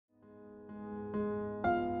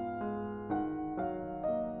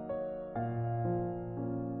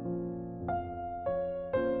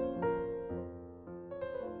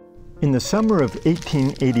In the summer of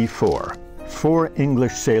 1884, 4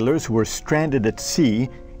 English sailors were stranded at sea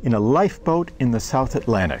in a lifeboat in the South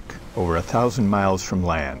Atlantic, over 1,000 miles from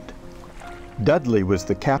land. Dudley was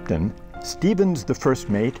the captain, Stevens the first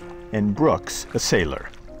mate, and Brooks a sailor.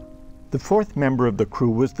 The 4th member of the crew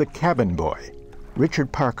was the cabin boy,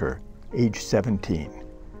 Richard Parker, age 17.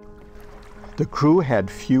 The crew had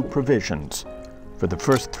few provisions. For the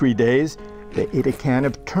first 3 days, they ate a can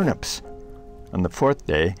of turnips. On the 4th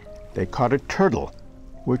day, they caught a turtle,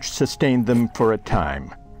 which sustained them for a time.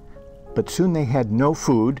 But soon they had no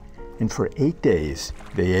food, and for 8 days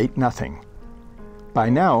they ate nothing. By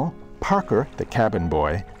now, Parker, the cabin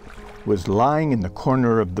boy, was lying in the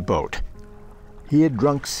corner of the boat. He had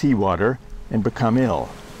drunk seawater and become ill.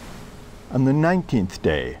 On the 19th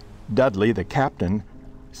day, Dudley, the captain,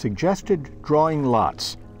 suggested drawing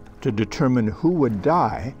lots to determine who would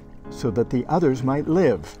die so that the others might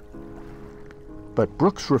live. But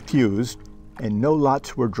Brooks refused, and no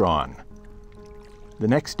lots were drawn. The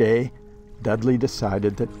next day, Dudley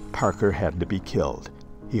decided that Parker had to be killed.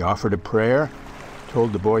 He offered a prayer,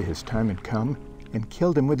 told the boy his time had come, and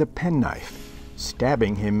killed him with a penknife,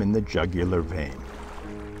 stabbing him in the jugular vein.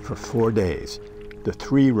 For 4 days, the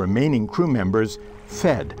 3 remaining crew members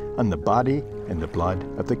fed on the body and the blood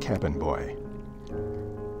of the cabin boy.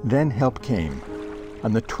 Then help came.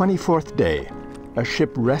 On the 24th day, a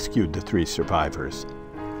ship rescued the 3 survivors.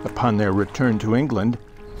 Upon their return to England,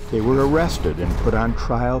 they were arrested and put on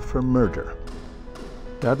trial for murder.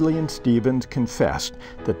 Dudley and Stevens confessed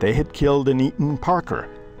that they had killed and eaten Parker,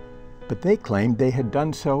 but they claimed they had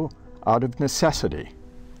done so out of necessity.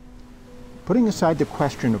 Putting aside the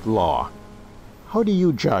question of law, how do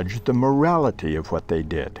you judge the morality of what they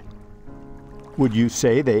did? Would you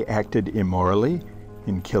say they acted immorally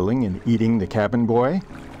in killing and eating the cabin boy?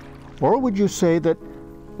 Or would you say that,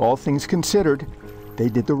 all things considered, they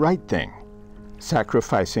did the right thing,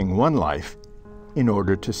 sacrificing 1 life in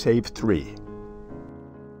order to save 3?